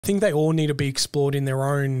I think they all need to be explored in their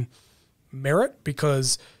own merit,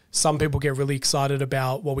 because some people get really excited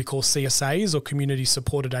about what we call CSAs, or community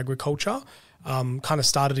supported agriculture. Kind of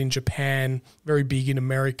started in Japan, very big in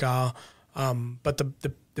America. But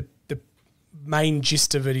the main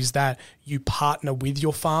gist of it is that you partner with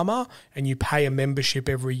your farmer and you pay a membership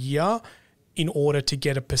every year in order to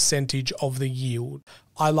get a percentage of the yield.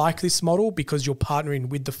 I like this model because you're partnering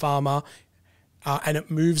with the farmer, and it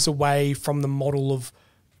moves away from the model of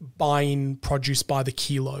buying produce by the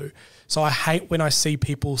kilo. So I hate when I see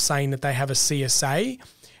people saying that they have a CSA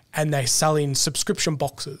and they sell in subscription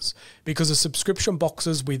boxes, because the subscription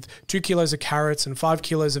boxes with 2 kilos of carrots and 5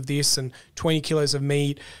 kilos of this and 20 kilos of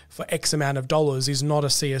meat for X amount of dollars is not a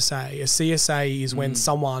CSA. A CSA is when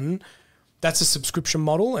someone, that's a subscription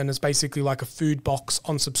model, and it's basically like a food box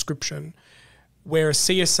on subscription, where a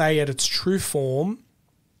CSA at its true form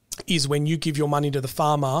is when you give your money to the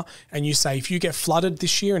farmer and you say, if you get flooded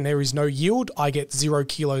this year and there is no yield, I get 0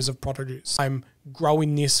 kilos of produce. I'm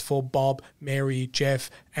growing this for Bob, Mary,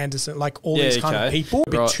 Jeff, Anderson, like all these kind of people.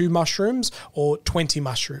 Right. 2 mushrooms or 20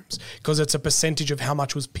 mushrooms, because it's a percentage of how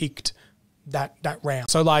much was picked that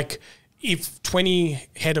round. So like if 20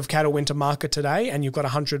 head of cattle went to market today and you've got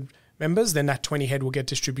 100 members, then that 20 head will get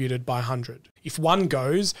distributed by 100. If one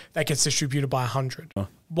goes, that gets distributed by 100. Oh.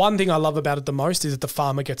 One thing I love about it the most is that the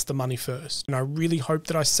farmer gets the money first. And I really hope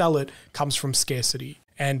that I sell it comes from scarcity.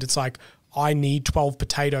 And it's like, I need 12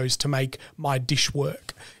 potatoes to make my dish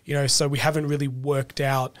work. You know, so we haven't really worked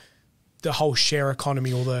out the whole share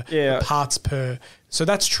economy or the parts per. So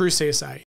that's true CSA.